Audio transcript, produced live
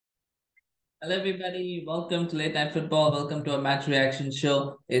Hello, everybody. Welcome to Late Night Football. Welcome to our match reaction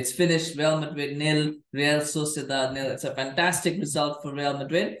show. It's finished. Real Madrid nil, Real Sociedad nil. It's a fantastic result for Real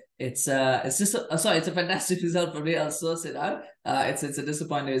Madrid. It's a fantastic result for Real Sociedad. It's a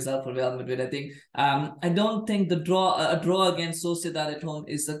disappointing result for Real Madrid. I think. I don't think a draw against Sociedad at home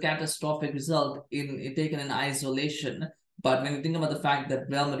is a catastrophic result in taken in isolation. But when you think about the fact that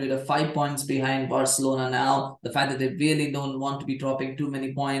Real Madrid are 5 points behind Barcelona now, the fact that they really don't want to be dropping too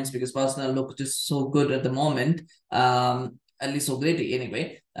many points because Barcelona look just so good at the moment, at least so great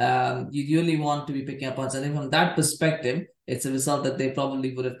anyway, you really want to be picking up points. I think from that perspective, it's a result that they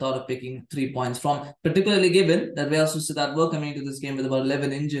probably would have thought of picking 3 points from, particularly given that Real Sociedad were coming into this game with about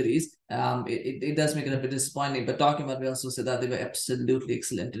 11 injuries. It does make it a bit disappointing. But talking about Real Sociedad, they were absolutely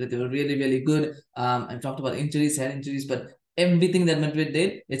excellent. They were really, really good. I talked about injuries, head injuries, but everything that Madrid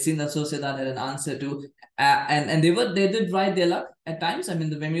did, it seemed that Sociedad had an answer to. And they did ride their luck at times. I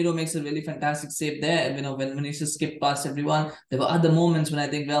mean, the Ramiro makes a really fantastic save there. You know, when Vinicius skipped past everyone, there were other moments when I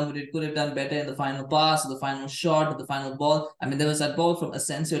think Real Madrid could have done better in the final pass, or the final shot, or the final ball. I mean, there was that ball from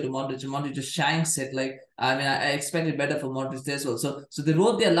Asensio to Modric, and Modric just shanks it. Like, I mean, I expected better for Modric there as well. So they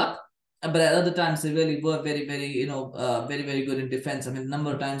rode their luck. But at other times, they really were very, very, very, very good in defense. I mean, the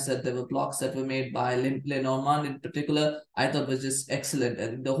number of times that there were blocks that were made by Lenormand in particular, I thought was just excellent.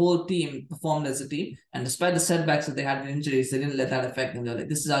 And the whole team performed as a team. And despite the setbacks that they had in injuries, they didn't let that affect them. They're like,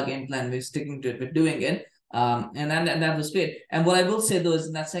 this is our game plan. We're sticking to it. We're doing it. And that was great. And what I will say though is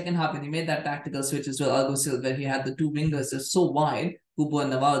in that second half, when he made that tactical switch as well, Alguacil, where he had the two wingers, they're so wide, Kubo and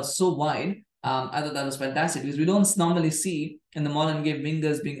Navarro, so wide. I thought that was fantastic because we don't normally see in the modern game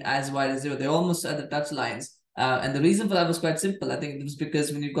wingers being as wide as they were. They're almost at the touch lines. And the reason for that was quite simple. I think it was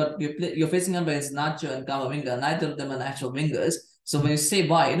because when you're facing up against Nacho and Camavinga, neither of them are natural wingers. So when you say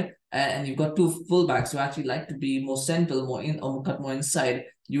wide and you've got two fullbacks who actually like to be more central, more in or cut more inside,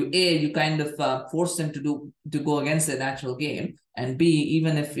 you kind of force them to go against their natural game. And B,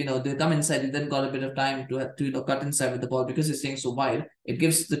 even if they come inside, you then got a bit of time to cut inside with the ball because it's staying so wide. It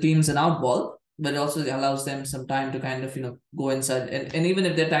gives the teams an out ball, but it also allows them some time to kind of go inside. And even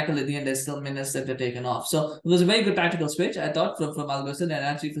if they tackle at the end, there's still minutes that they're taken off. So it was a very good tactical switch, I thought, from Alguacil, and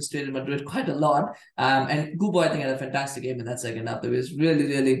actually frustrated Madrid quite a lot. And Kubo, I think, had a fantastic game in that second half. It was really,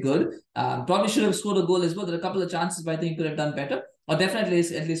 really good. Probably should have scored a goal as well. There are a couple of chances, but I think he could have done better. Or definitely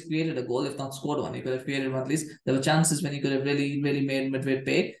at least created a goal, if not scored one. He could have created one at least. There were chances when he could have really, really made Madrid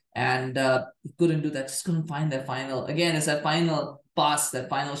pay. And he couldn't do that. Just couldn't find that final. Again, it's that final pass, that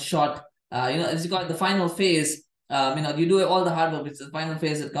final shot. It's got the final phase. You do all the hard work. It's the final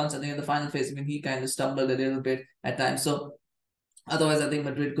phase that counts. I think in the final phase, I mean, he kind of stumbled a little bit at times. So otherwise, I think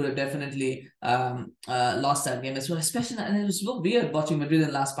Madrid could have definitely lost that game as well. Especially, and it was so weird watching Madrid in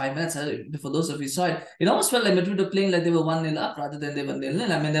the last 5 minutes. For those of you saw it, it almost felt like Madrid were playing like they were 1-0 up rather than they were 0-0.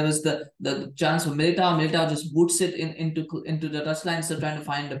 I mean, there was the chance for Militao. Militao just boots it into the touchline, so trying to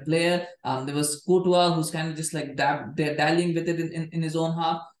find a player. There was Courtois, who's kind of just like dallying with it in his own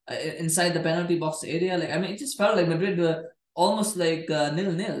half. Inside the penalty box area. Like, I mean, it just felt like Madrid were almost like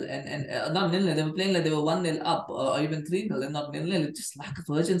 0-0 and not 0-0. They were playing like they were 1-0 up or even 3-0 and not 0-0. It's just lack of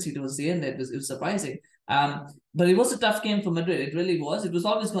urgency towards the end. It was surprising. But it was a tough game for Madrid. It really was. It was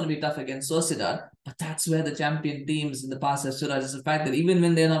always going to be tough against Sociedad. But that's where the champion teams in the past have stood out, is the fact that even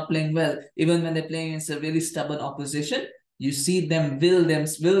when they're not playing well, even when they're playing against a really stubborn opposition, you see them will their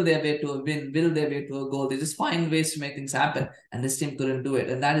way to a win, will their way to a goal. They just find ways to make things happen, and this team couldn't do it.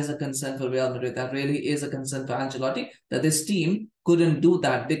 And that is a concern for Real Madrid. That really is a concern for Ancelotti, that this team couldn't do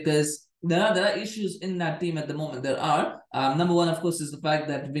that because there are issues in that team at the moment. There are. Number one, of course, is the fact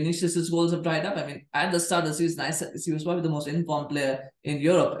that Vinicius' goals have dried up. I mean, at the start of the season, I said he was probably the most informed player in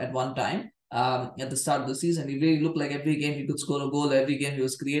Europe at one time. At the start of the season, he really looked like every game he could score a goal. Every game he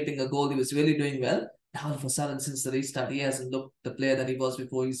was creating a goal. He was really doing well. Now all of a sudden, since the restart, he hasn't looked the player that he was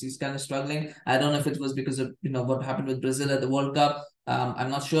before. He's kind of struggling. I don't know if it was because of what happened with Brazil at the World Cup.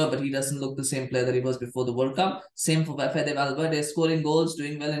 I'm not sure, but he doesn't look the same player that he was before the World Cup. Same for Fede Valverde, scoring goals,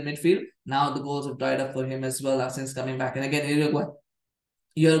 doing well in midfield. Now the goals have dried up for him as well since coming back. And again,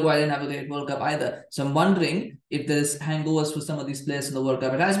 Uruguay didn't have a great World Cup either. So I'm wondering if there's hangovers for some of these players in the World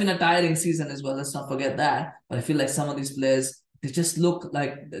Cup. It has been a tiring season as well. Let's not forget that. But I feel like some of these players, they just look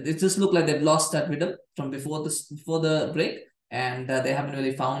like they've lost that rhythm from before the break, and they haven't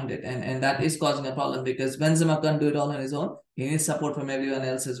really found it, and that is causing a problem because Benzema can't do it all on his own. He needs support from everyone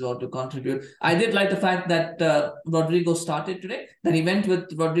else as well to contribute. I did like the fact that Rodrigo started today, that he went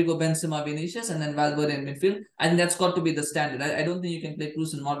with Rodrigo, Benzema, Vinicius, and then Valverde in midfield. I think that's got to be the standard. I don't think you can play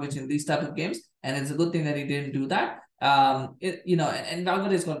Kroos and Modric in these type of games, and it's a good thing that he didn't do that. And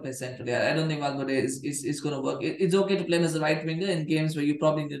Valverde is going to play centrally. I don't think Valverde is going to work. It's okay to play him as a right winger in games where you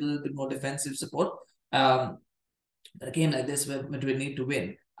probably need a little bit more defensive support. But a game like this where Madrid need to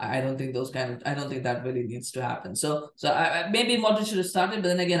win, I don't think I don't think that really needs to happen. Maybe Modric should have started, but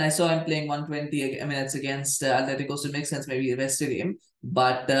then again, I saw him playing 120 minutes against Atletico, so it makes sense maybe he rested him.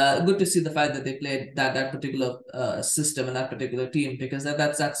 But good to see the fact that they played that particular system and that particular team, because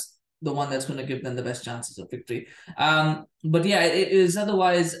that's the one that's going to give them the best chances of victory. But yeah, it is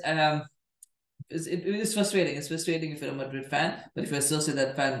otherwise. It is frustrating. It's frustrating if you're a Madrid fan, but if you're a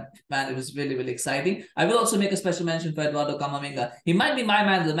Sociedad fan, it was really, really exciting. I will also make a special mention for Eduardo Camavinga. He might be my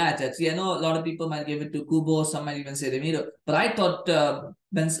man of the match, actually. I know a lot of people might give it to Kubo, some might even say Remiro, but I thought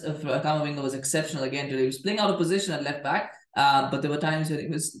Camavinga was exceptional again today. He was playing out of position at left back, but there were times when he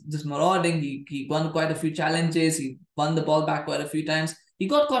was just marauding. He won quite a few challenges. He won the ball back quite a few times. He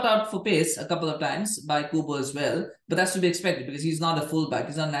got caught out for pace a couple of times by Kubo as well, but that's to be expected because he's not a fullback.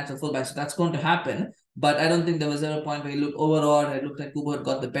 He's not a natural fullback, so that's going to happen. But I don't think there was ever a point where he looked overawed. It looked like Kubo had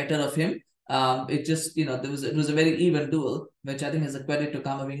got the better of him. It just, it was a very even duel, which I think is a credit to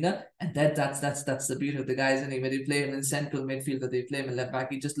Camavinga, and that's the beauty of the guys. And when you play him in central midfield, they play him in left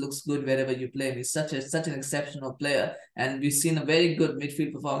back, he just looks good wherever you play him. He's such an exceptional player, and we've seen a very good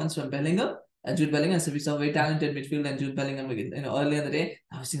midfield performance from Bellingham. Jude Bellingham. So we saw a very talented midfield and Jude Bellingham. Earlier in the day,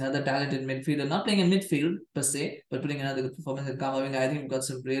 I've seen another talented midfielder, not playing in midfield per se, but putting another good performance in Camavinga. I think we've got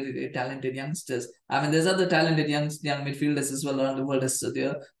some really, really talented youngsters. I mean, there's other talented young midfielders as well around the world. So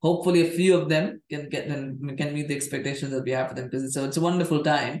there, hopefully, a few of them can meet the expectations that we have for them, because it's a wonderful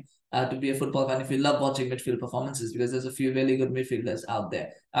time. To be a football fan if you love watching midfield performances, because there's a few really good midfielders out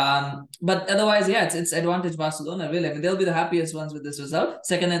there. But otherwise, yeah, it's advantage Barcelona, really. I mean, they'll be the happiest ones with this result.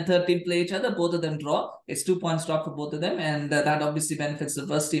 Second and third team play each other, both of them draw. It's 2 points drop for both of them, and that obviously benefits the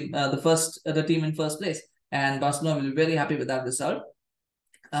first team, the team in first place. And Barcelona will be very happy with that result.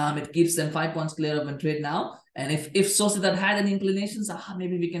 It keeps them 5 points clear of Madrid now. And if Sociedad had any inclinations,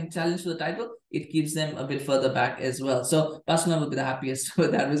 maybe we can challenge for the title, it keeps them a bit further back as well. So Barcelona will be the happiest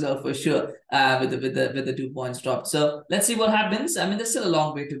with that result for sure, with the 2 points dropped. So let's see what happens. I mean, there's still a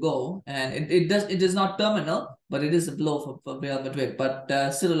long way to go, and it is not terminal, but it is a blow for Real Madrid.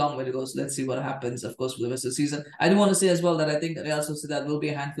 But still a long way to go. So let's see what happens, of course, for the rest of the season. I do want to say as well that I think Real Sociedad will be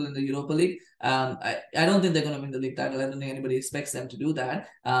a handful in the Europa League. I don't think they're going to win the league title. I don't think anybody expects them to do that.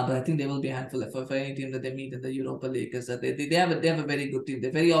 But I think they will be a handful for any team that they meet in the Europa League, because they have a very good team.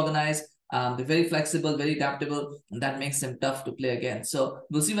 They're very organized. They're very flexible, very adaptable, and that makes them tough to play against. So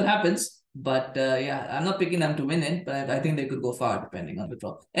we'll see what happens. But yeah, I'm not picking them to win it, but I think they could go far depending on the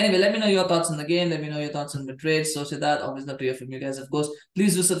draw. Anyway, let me know your thoughts on the game. Let me know your thoughts on Madrid, Sociedad. Always love to hear from you guys, of course.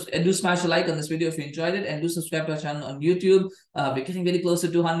 Please do smash a like on this video if you enjoyed it, and do subscribe to our channel on YouTube. We're getting very close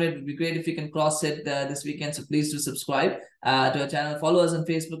to 200. It would be great if we can cross it this weekend. So please do subscribe to our channel. Follow us on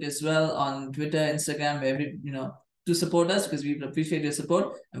Facebook as well, on Twitter, Instagram, to support us, because we appreciate your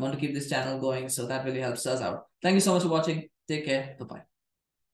support and want to keep this channel going. So that really helps us out. Thank you so much for watching. Take care. Bye-bye.